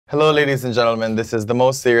Hello, ladies and gentlemen. This is the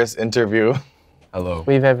most serious interview Hello.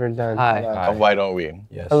 we've ever done. Hi. of Why Don't We?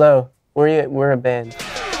 Yes. Hello. We're a band.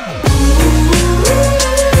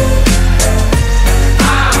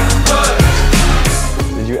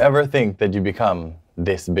 Did you ever think that you become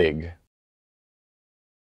this big?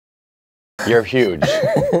 You're huge.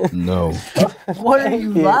 No. What are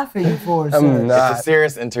you laughing for, sir? I'm not. It's a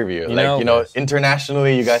serious interview.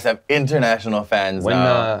 Internationally, you guys have international fans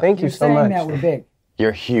now. Thank you so saying much. that we're big.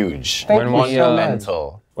 You're huge. Thank you so much.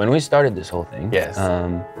 Monumental. When we started this whole thing, Yes.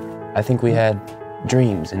 I think we had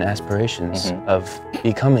dreams and aspirations of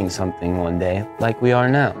becoming something one day, like we are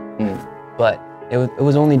now. But it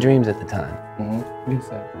was only dreams at the time.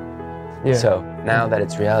 Yeah. So now that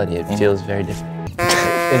it's reality, it feels very different.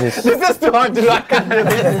 It is. This is too hard to do. I can't do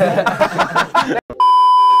this.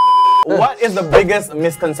 What is the biggest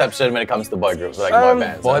misconception when it comes to boy groups, like boy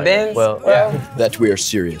bands? Boy bands? Well, yeah. That we are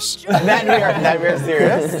serious. that we're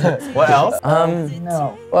serious. What else?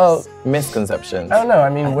 No. Well, Misconceptions. I don't know. I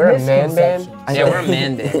mean, we're a man band. Yeah, we're a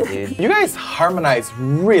man band, dude. You guys harmonize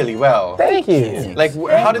really well. Thank you. Like,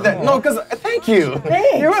 how did that? No, because thank you.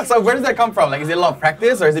 So where does that come from? Like, is it a lot of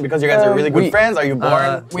practice, or is it because you guys are really good friends? Are you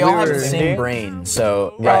born? We all have the same brain,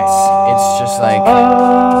 so Right. it's just like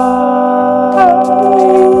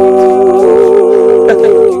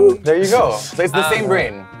There you go. So it's the same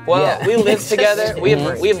brain. Well, we live together.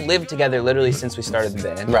 We've lived together literally since we started the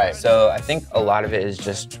band. Right. So I think a lot of it is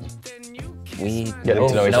just we Getting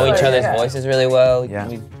to know each each other. other's voices really well. Yeah.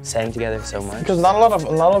 We sang together so much. Because not a lot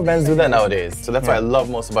of bands do that nowadays. So that's what I love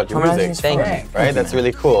most about your music. Thank you. Right? That's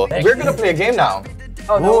really cool. We're gonna play a game now.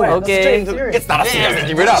 Oh, no way. Okay. It's not a serious.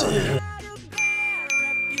 Keep it up.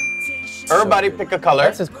 Everybody pick a color.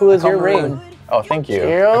 That's as cool as your ring. Oh, thank you.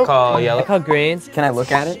 Yep. Call yellow. Call green. Can I look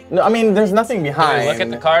at it? No, I mean, there's nothing behind. Look at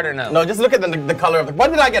the card or no? No, just look at the color of the. What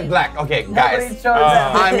did I get black? Okay, guys.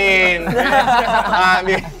 I mean,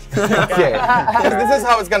 okay. This is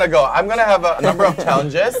how it's gonna go. I'm gonna have a number of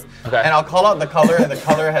challenges, and I'll call out the color, and the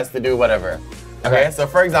color has to do whatever. Okay. So,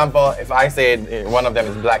 for example, if I say one of them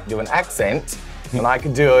is black, do an accent, and I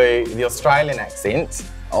could do the Australian accent.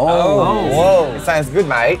 Whoa. It sounds good,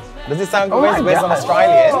 mate. Does it sound good based on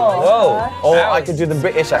Australian? Whoa. Or I could do the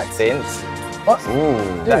British accent.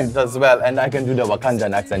 Ooh, that does well. And I can do the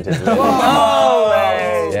Wakandan accent as well.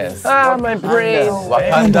 Yes. Ah, my brain.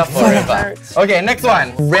 Wakanda forever. Okay, next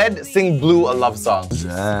one. Red, sing blue, a love song.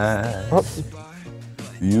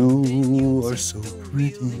 You are so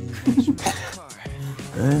pretty,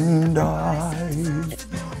 and I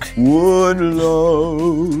would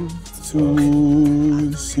love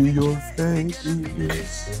to see your face,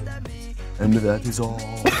 and that is all.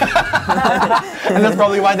 And that's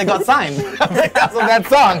probably why they got signed. Because of that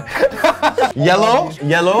song. Yellow.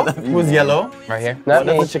 Who's yellow? Right here. What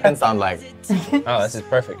does the chicken sound like? Oh, this is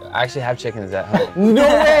perfect. I actually have chickens at home. No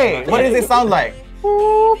way! What does it sound like?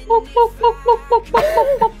 That's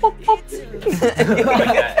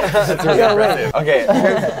really impressive. Okay,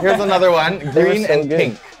 here's another one. Green and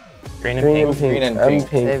pink. Green and pink. Green and I'm pink.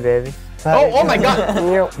 pink. Hey, baby. Oh my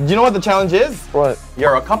god! Do you know what the challenge is? What?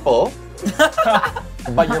 You're a couple,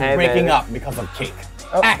 but you're Hey, breaking baby. up because of cake.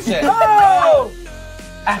 Action!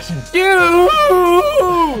 Action.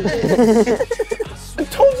 I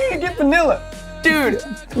told you to get vanilla. Dude,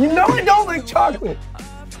 you know I don't like chocolate.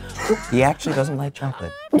 He actually doesn't like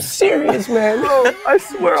chocolate. I'm serious, man. No, I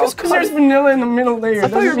swear. Just because there's vanilla in the middle layer. I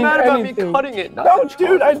thought you were mad about me cutting it. No,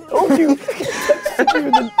 dude, I told you. I told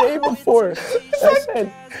you the day before. I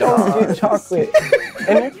said, don't get chocolate.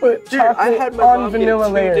 And you put chocolate on vanilla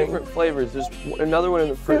layer. Different flavors. There's another one in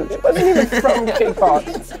the fridge. It wasn't even from Cake Box.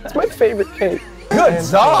 It's my favorite cake. Good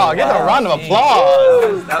job. Get a round of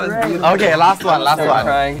applause. That was beautiful. Okay, last one.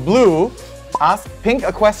 crying. Blue, ask Pink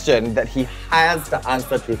a question that he has to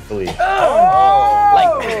answer truthfully. Like,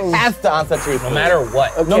 has to answer truthfully. No matter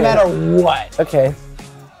what. Okay. No matter what. Okay.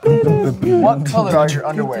 What color are your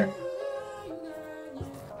underwear?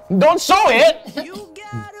 Don't show it!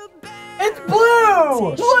 It's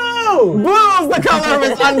blue! Blue! Blue's the color of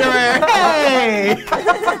his underwear! Hey!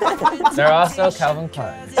 They're also Calvin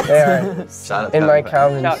Klein. They are. Shout out In my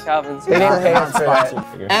Calvin. Calvin's. Calvin's. They didn't pay us for that.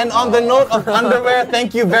 And on the note of underwear,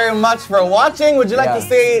 thank you very much for watching. Would you like to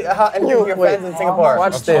say anything to your friends in Singapore?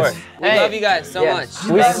 Watch this. We love you guys so much.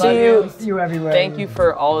 We see you. See you everywhere. Thank you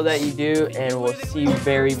for all that you do, and we'll see you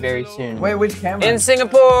very, very soon. Wait, which camera? In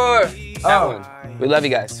Singapore. That one. We love you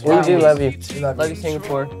guys. We do love you. Love you,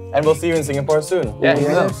 Singapore. And we'll see you in Singapore soon. Yeah, We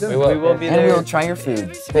will. We will be And there. we'll try your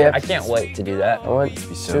food. Yeah. I can't wait to do that. I want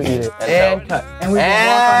to eat it. And cut. And we will walk on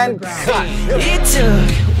the And ground. cut. It took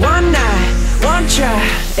one night, one try,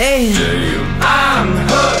 and I'm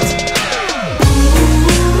hooked.